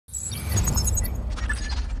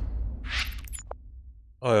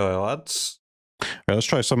Oi, lads. Right, let's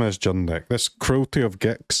try some of this JUND deck. This Cruelty of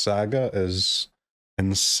Gix saga is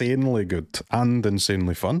insanely good and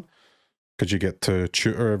insanely fun, because you get to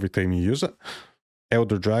tutor every time you use it.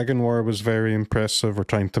 Elder Dragon War was very impressive. We're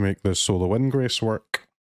trying to make the Soul of Windgrace work.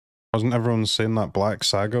 Wasn't everyone saying that Black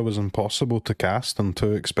Saga was impossible to cast and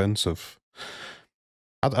too expensive?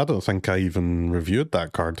 I don't think I even reviewed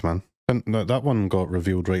that card, man. And that one got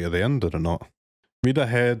revealed right at the end, did it not? Read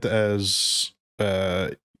ahead is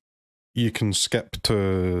you can skip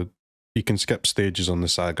stages on the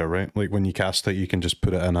saga, right? Like when you cast it, you can just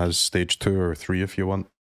put it in as stage 2 or 3 if you want.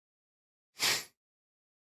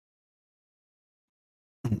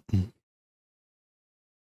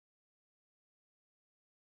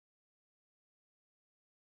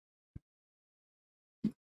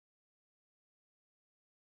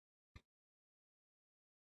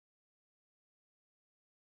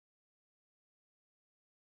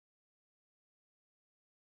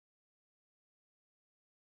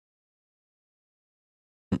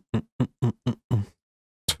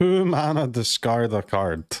 Two mana, discard a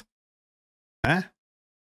card. Eh?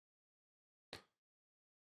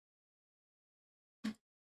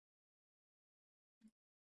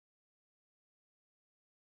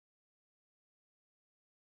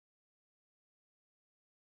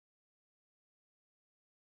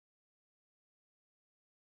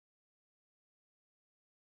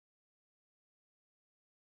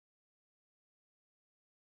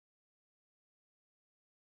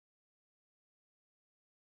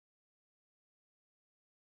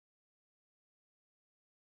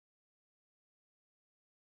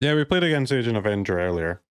 Yeah, we played against Agent Avenger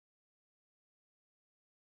earlier.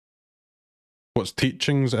 What's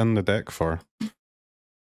teachings in the deck for?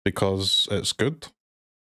 Because it's good.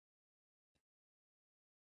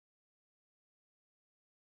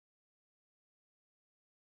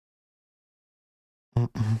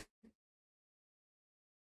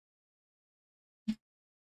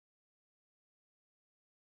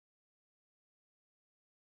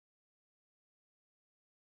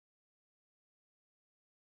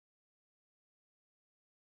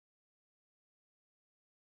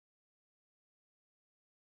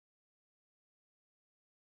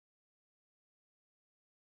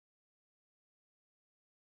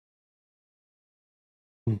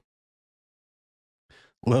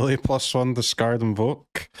 Lily +1 discard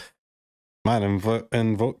invoke. Man,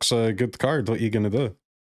 invoke's a good card. What are you gonna do?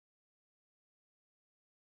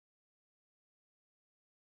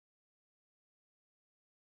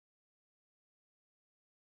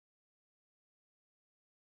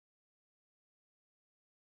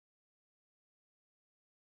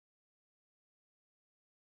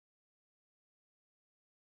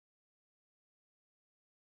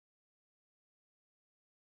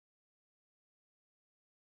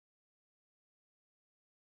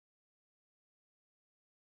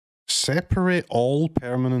 Separate all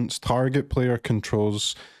permanents target player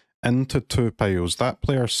controls into 2 piles. That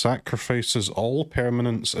player sacrifices all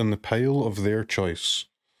permanents in the pile of their choice.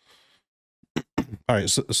 Alright,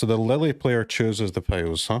 so the Lily player chooses the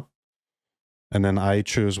piles, huh? And then I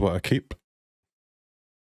choose what I keep.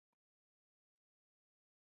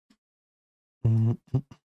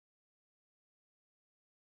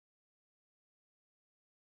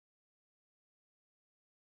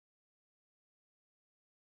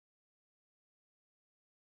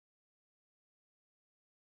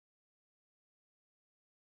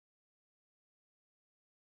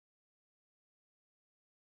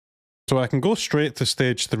 So I can go straight to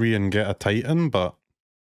stage 3 and get a Titan, but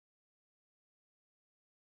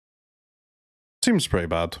seems pretty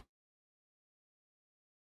bad.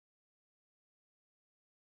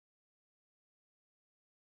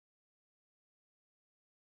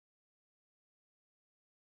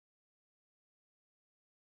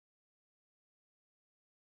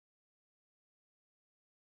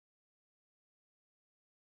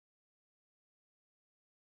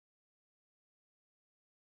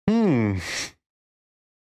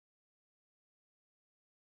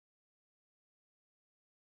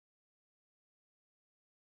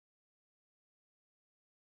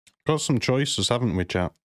 Got some choices, haven't we,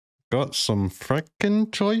 chat? Got some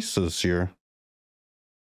frickin' choices here.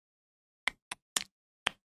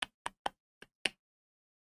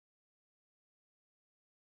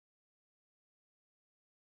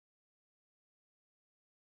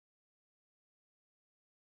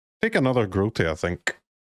 Take another Grotty, I think.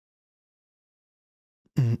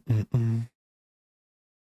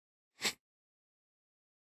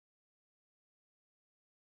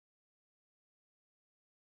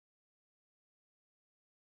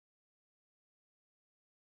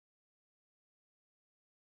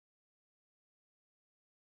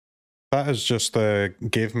 That has just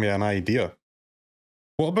gave me an idea.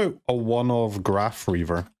 What about a one-of Graph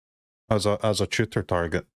Reaver as a tutor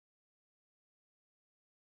target?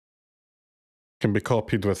 Can be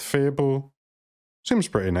copied with Fable. Seems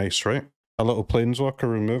pretty nice, right? A little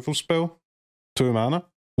Planeswalker removal spell. 2 mana.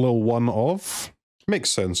 Little one-of.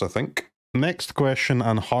 Makes sense, I think. Next question,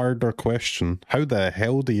 and harder question. How the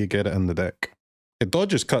hell do you get it in the deck? It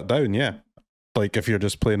dodges cut down, yeah. Like, if you're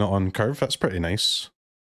just playing it on curve, that's pretty nice.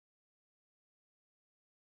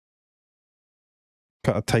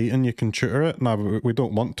 Cut a Titan, you can tutor it? No, we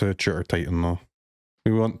don't want to tutor Titan, though.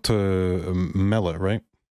 We want to mill it, right?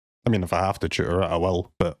 I mean, if I have to tutor it, I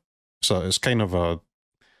will, but... So it's kind of a...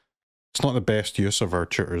 It's not the best use of our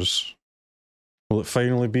tutors. Will it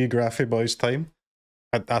finally be Graphy Boy's time?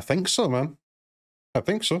 I think so, man. I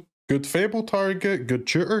think so. Good Fable target, good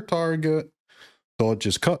tutor target,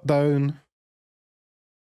 dodges cut down.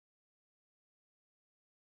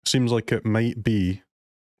 Seems like it might be...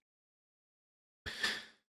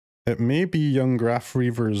 It may be young Graph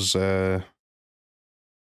Reaver's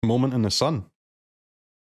moment in the sun.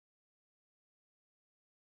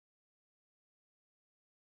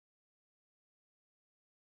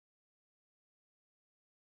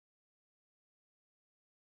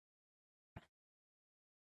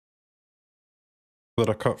 That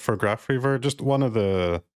I cut for Graph Reaver, just one of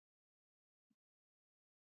the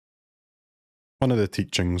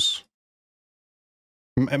teachings.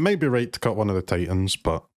 It might be right to cut one of the Titans,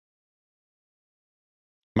 but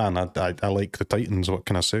man, I like the Titans, what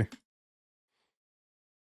can I say?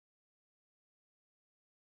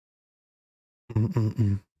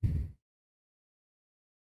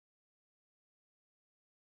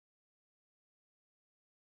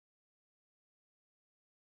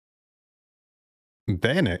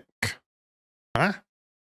 Benick? Huh?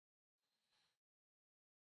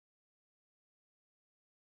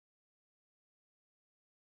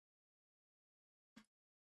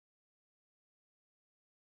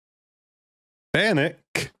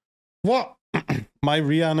 Benick? What? My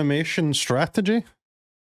reanimation strategy?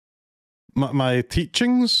 My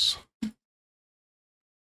teachings?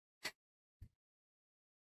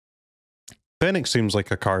 Benick seems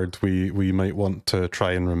like a card we might want to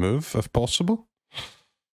try and remove, if possible.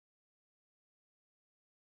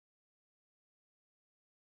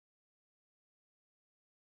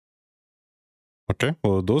 Okay,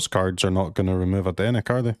 well those cards are not going to remove a Benick,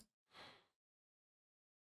 are they?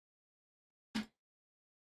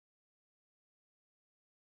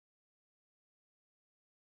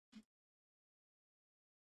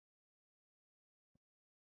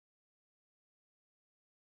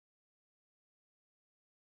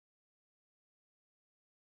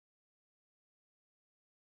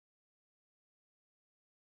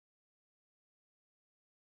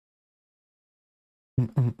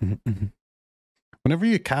 Whenever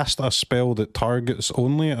you cast a spell that targets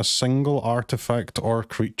only a single artifact or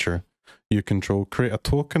creature you control, create a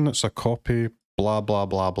token that's a copy, blah blah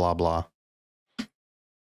blah blah blah.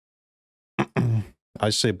 I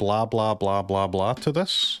say blah blah blah blah blah to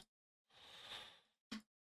this.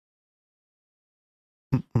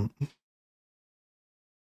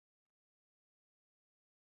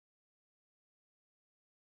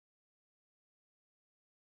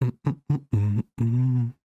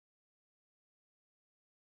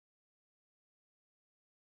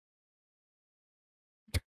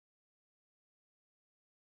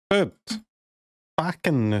 Dude,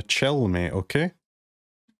 fucking chill, mate, okay?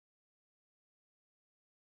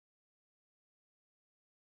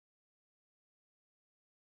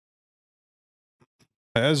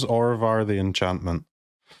 It is Orvar the enchantment.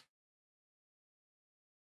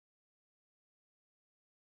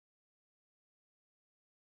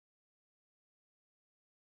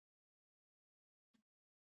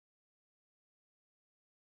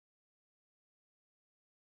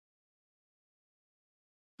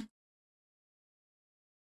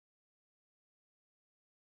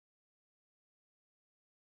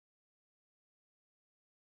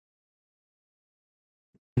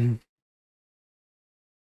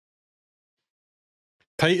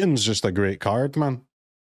 Titan's just a great card, man.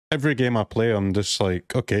 Every game I play, I'm just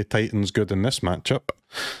like, okay, Titan's good in this matchup.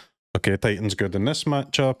 Okay, Titan's good in this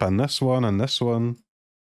matchup, and this one, and this one.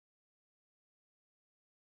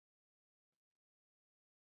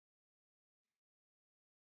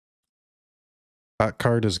 That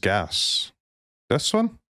card is gas. This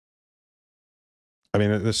one? I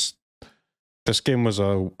mean, this game was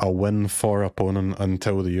a win for opponent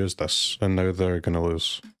until they used this, and now they're going to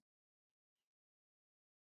lose.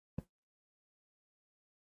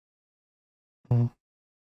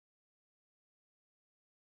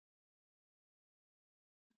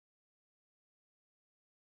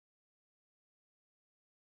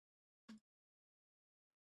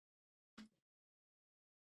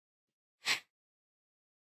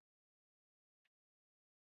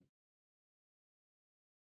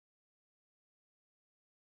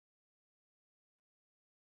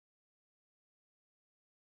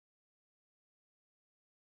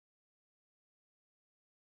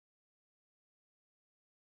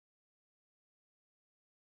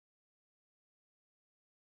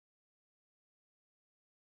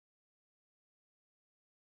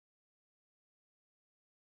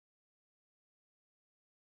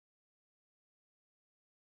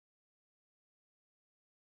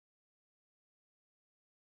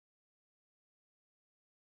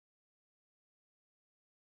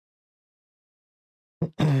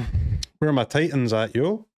 Where are my Titans at,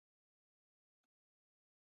 yo?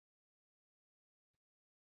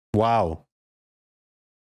 Wow.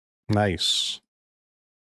 Nice.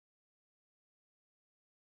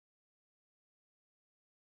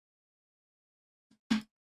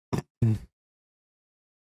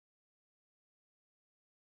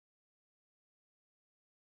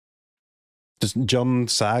 Just JUND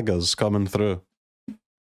sagas coming through.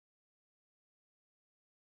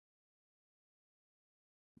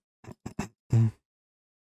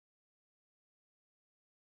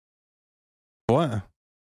 What?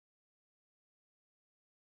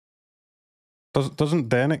 Doesn't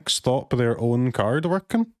Denick stop their own card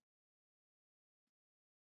working?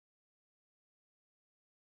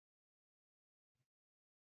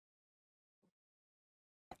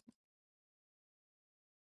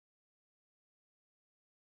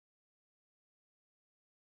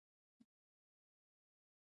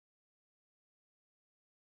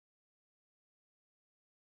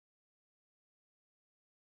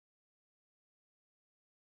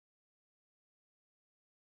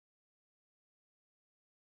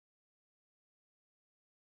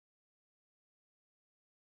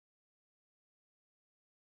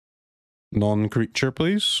 Non-creature,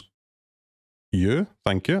 please. You,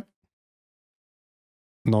 thank you.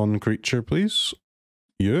 Non-creature, please.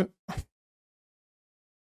 You.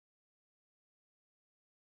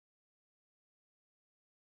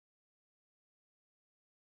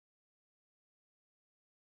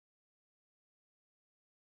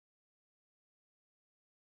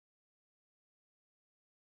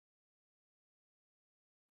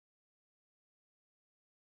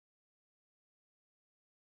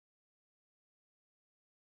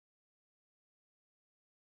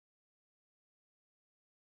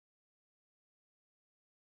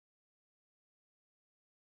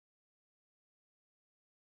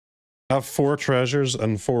 I have 4 treasures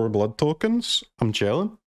and 4 blood tokens. I'm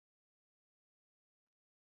chilling.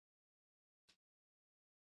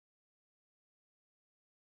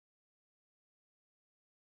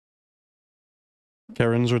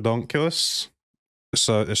 Kirin's Redonkulous.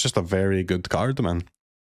 So it's just a very good card, man.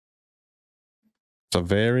 It's a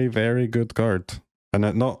very, very good card. And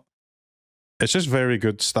it's just very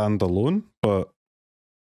good standalone, but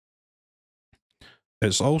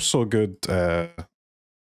it's also good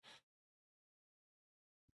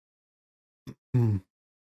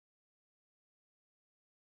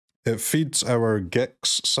it feeds our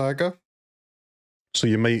Gix saga. So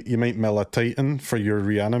you might mill a Titan for your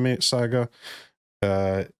Reanimate saga.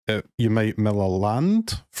 You might mill a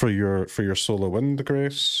land for your Soul of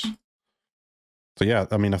Windgrace. So yeah,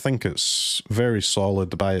 I mean, I think it's very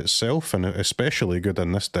solid by itself, and especially good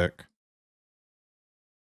in this deck.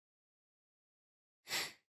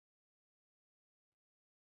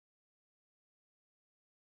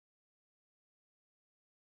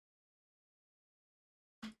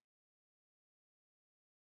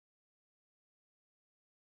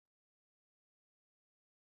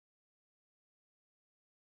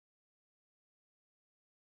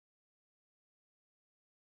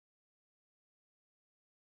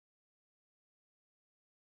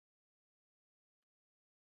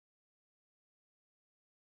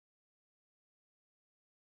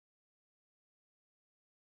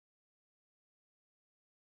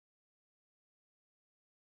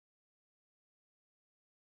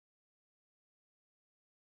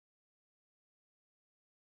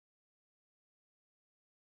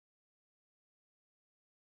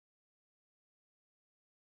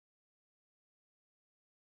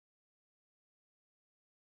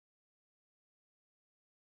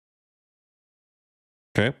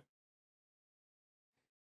 Okay.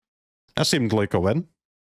 That seemed like a win.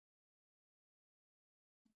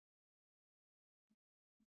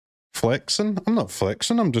 Flexing? I'm not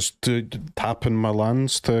flexing, I'm just tapping my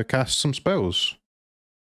lands to cast some spells.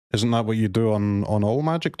 Isn't that what you do on all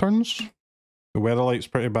Magic turns? The Weatherlight's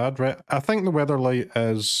pretty bad, right? I think the Weatherlight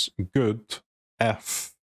is good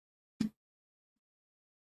if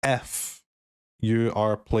you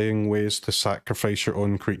are playing ways to sacrifice your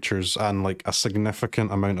own creatures, and like a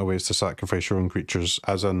significant amount of ways to sacrifice your own creatures,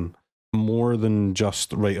 as in more than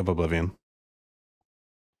just Rite of Oblivion.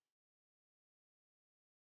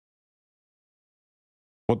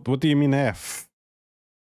 What do you mean F?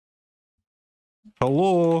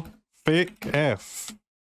 Hello? Fake F.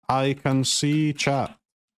 I can see chat.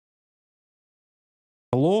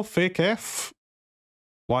 Hello, fake F?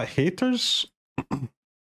 What, haters?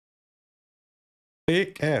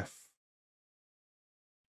 Fake F.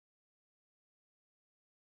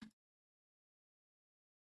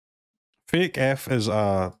 Fake F is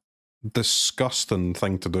a disgusting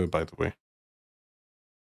thing to do, by the way.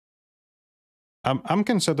 I'm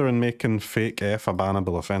considering making fake F a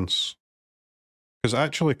bannable offense. Because it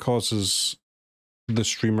actually causes the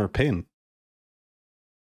streamer pain.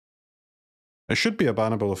 It should be a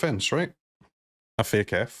bannable offense, right? A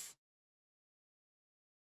fake F.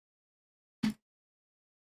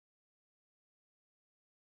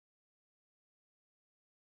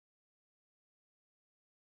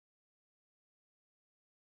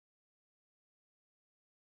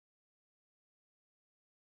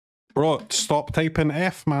 Bro, stop typing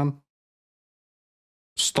F, man.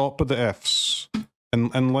 Stop with the Fs.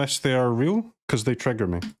 Unless they are real, because they trigger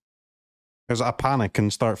me. Because I panic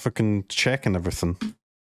and start fucking checking everything.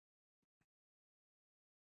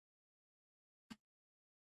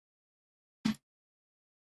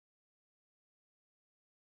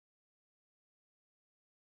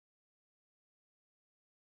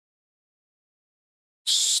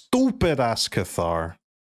 Stupid ass Cathar.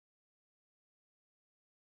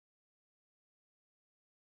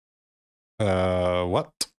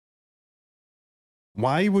 What?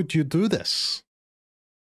 Why would you do this?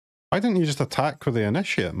 Why didn't you just attack with the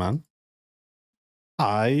initiate, man?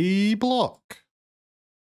 I block.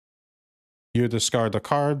 You discard a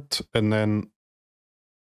card, and then...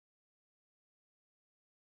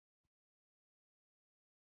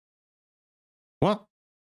 What?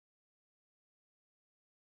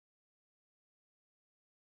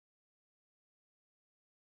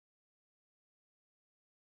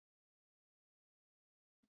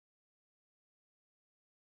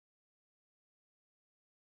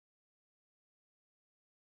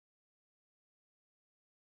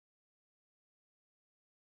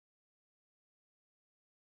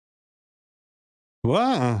 What?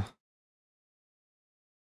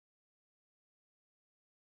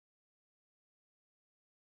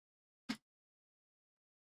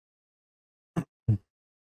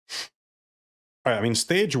 Right, I mean,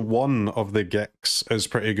 stage 1 of the Gix is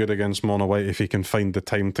pretty good against mono white if you can find the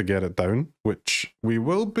time to get it down, which we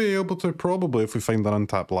will be able to probably if we find an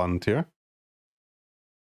untapped land here.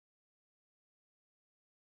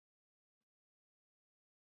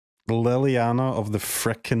 Liliana of the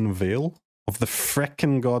frickin' Veil? Of the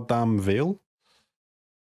frickin' goddamn Veil?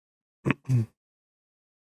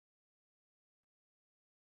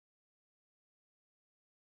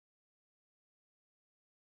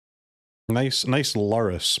 Nice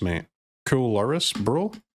Lurrus, mate. Cool Lurrus,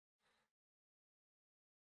 bro.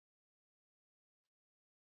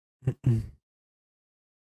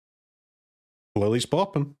 Lily's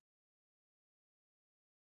popping.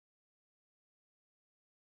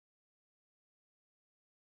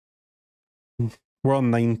 We're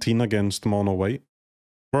on 19 against mono white.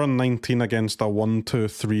 We're on 19 against a 1, 2,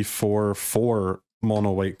 3, 4, 4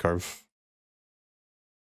 mono white curve.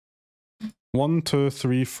 1, 2,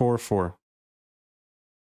 3, 4, 4.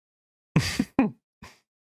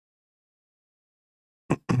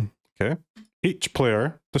 Okay. Each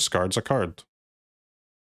player discards a card.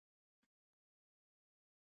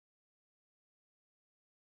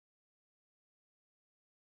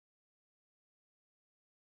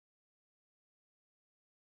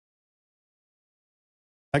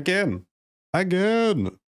 Again.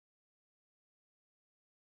 Again.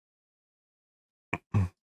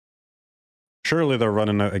 Surely they're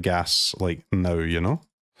running out of gas, like, now, you know?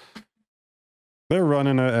 They're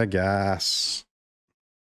running out of gas.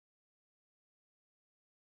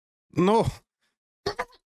 No.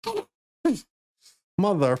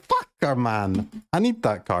 Motherfucker, man. I need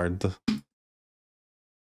that card.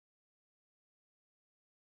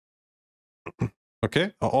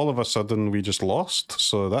 Okay, all of a sudden we just lost,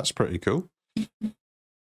 so that's pretty cool.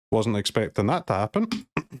 Wasn't expecting that to happen.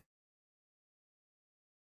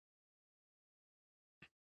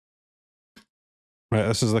 Right,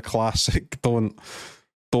 this is the classic,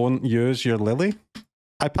 don't use your Lily.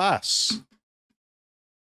 I pass.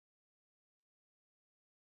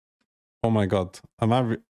 Oh my god, am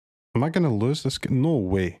I gonna lose this game? No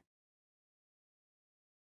way.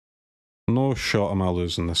 No shot am I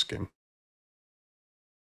losing this game.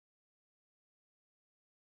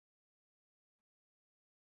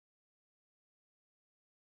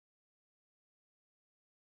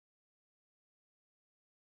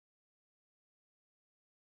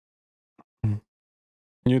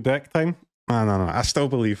 New deck time? No. I still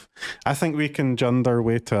believe. I think we can JUND our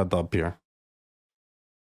way to a dub here.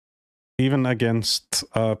 Even against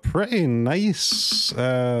a pretty nice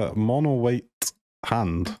mono white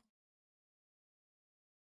hand.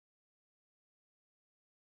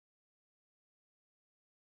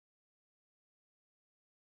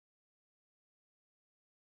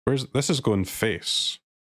 This is going face.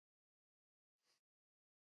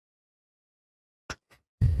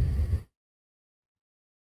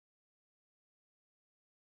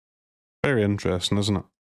 Very interesting, isn't it?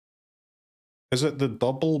 Is it the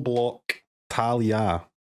double block Talia?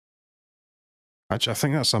 Actually, I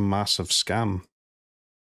think that's a massive scam.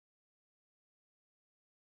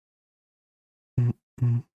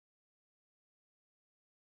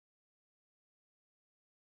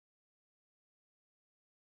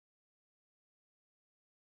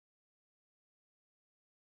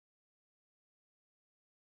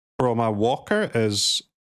 Bro, my walker is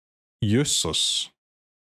useless.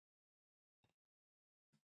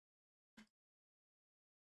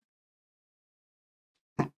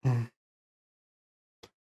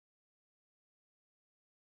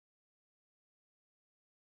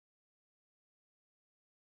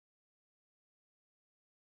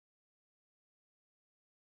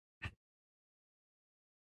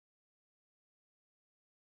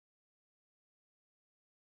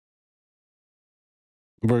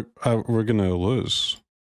 We're gonna lose.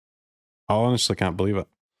 I honestly can't believe it.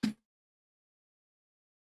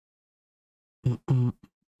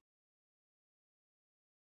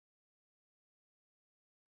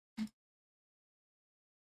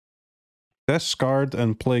 Discard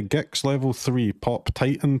and play Gix level 3, pop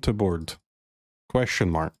Titan to board.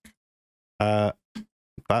 Question mark.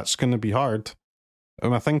 That's gonna be hard.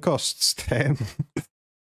 My thing costs 10.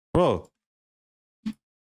 Bro.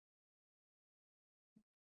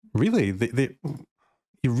 Really?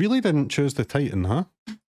 You really didn't choose the Titan, huh?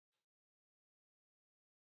 I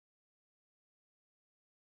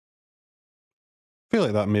feel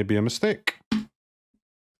like that may be a mistake.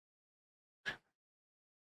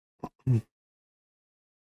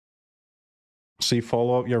 See,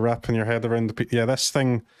 follow up, you're wrapping your head around the... Yeah, this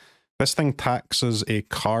thing taxes a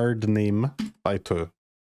card name by 2.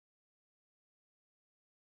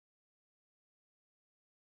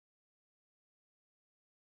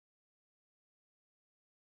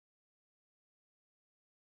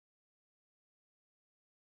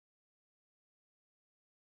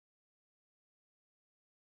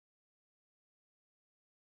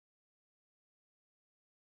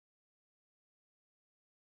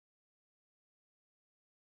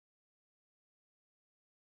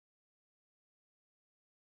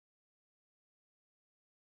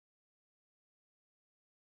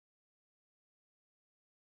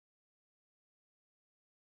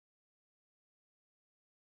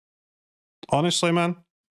 Honestly, man,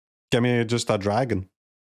 give me just a dragon.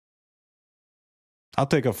 I'll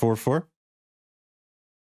take a 4/4.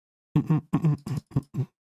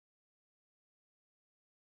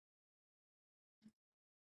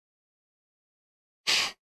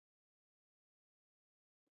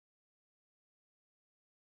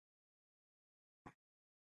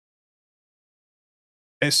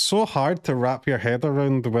 It's so hard to wrap your head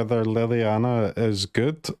around whether Liliana is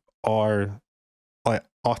good or like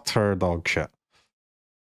utter dog shit.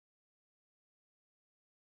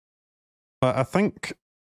 But I think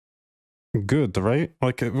good, right?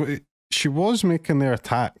 Like she was making their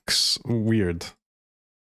attacks weird.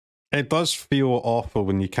 It does feel awful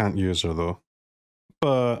when you can't use her though.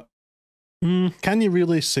 But can you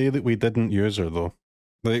really say that we didn't use her though?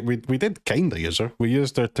 Like we did kinda use her. We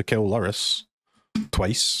used her to kill Duress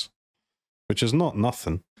twice, which is not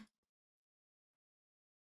nothing.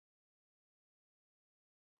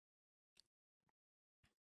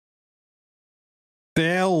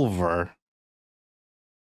 Delver.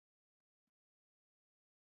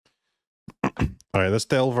 Alright, this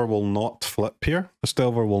Delver will not flip here. This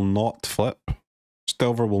Delver will not flip. This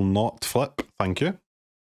Delver will not flip. Thank you.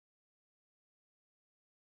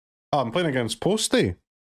 Oh, I'm playing against Posty.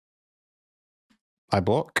 I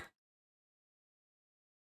block.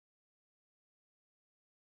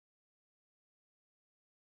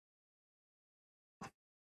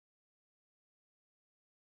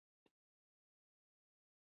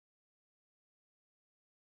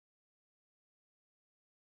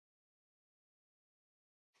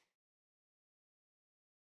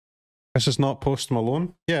 This is not Post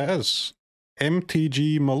Malone? Yeah, it is.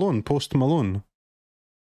 MTG Malone, Post Malone.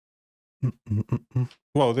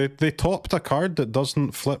 Well, they topped a card that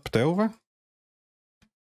doesn't flip Delver?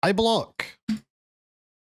 I block.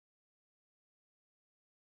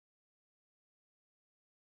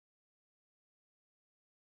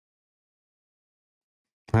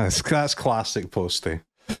 That's classic Posty.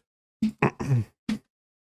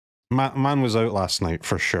 Man was out last night,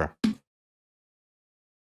 for sure.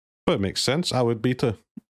 But it makes sense, I would be too.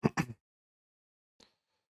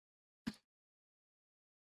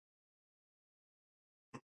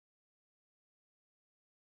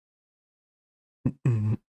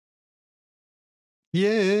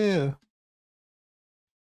 Yeah.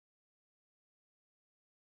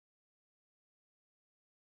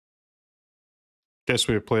 Guess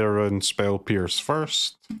we play around Spell Pierce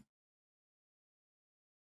first.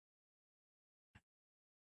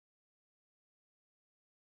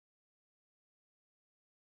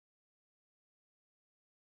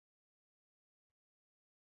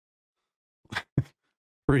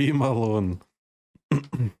 Free Malone.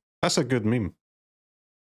 That's a good meme.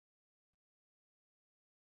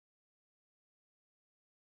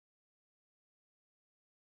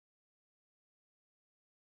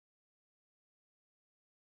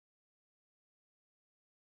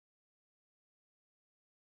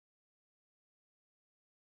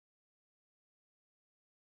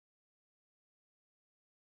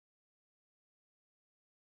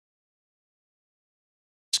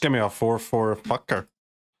 Just give me a 4/4 fucker.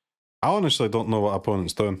 I honestly don't know what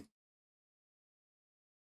opponent's doing.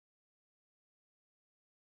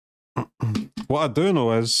 What I do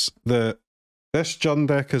know is that this JUND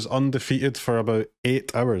deck is undefeated for about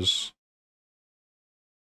 8 hours.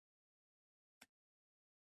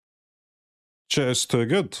 Shit is too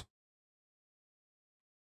good.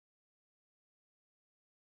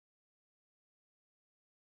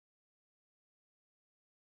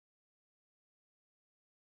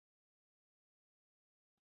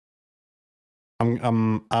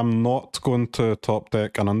 I'm not going to top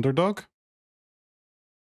deck an underdog.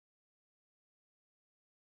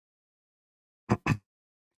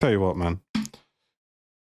 Tell you what, man.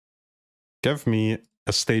 Give me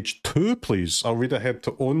a stage 2, please. I'll read ahead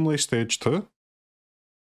to only stage 2.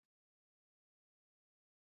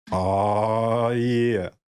 Oh, yeah.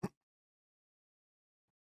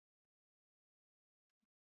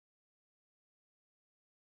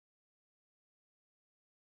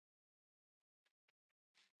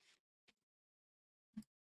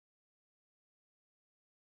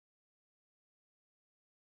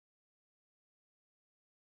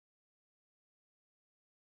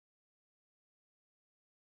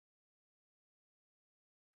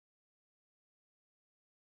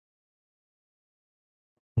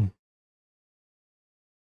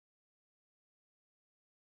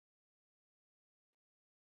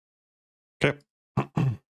 Okay.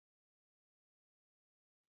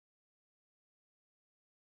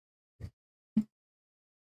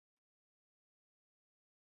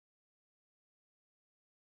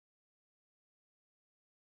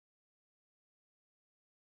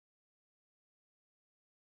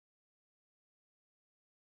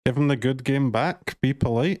 Give him the good game back. Be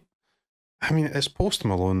polite. I mean, it's Post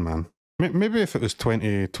Malone, man. Maybe if it was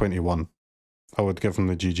 2021, I would give him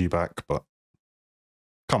the GG back, but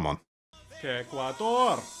come on.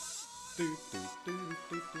 Ecuador.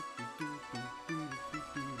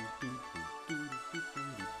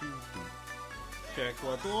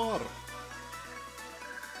 Ecuador.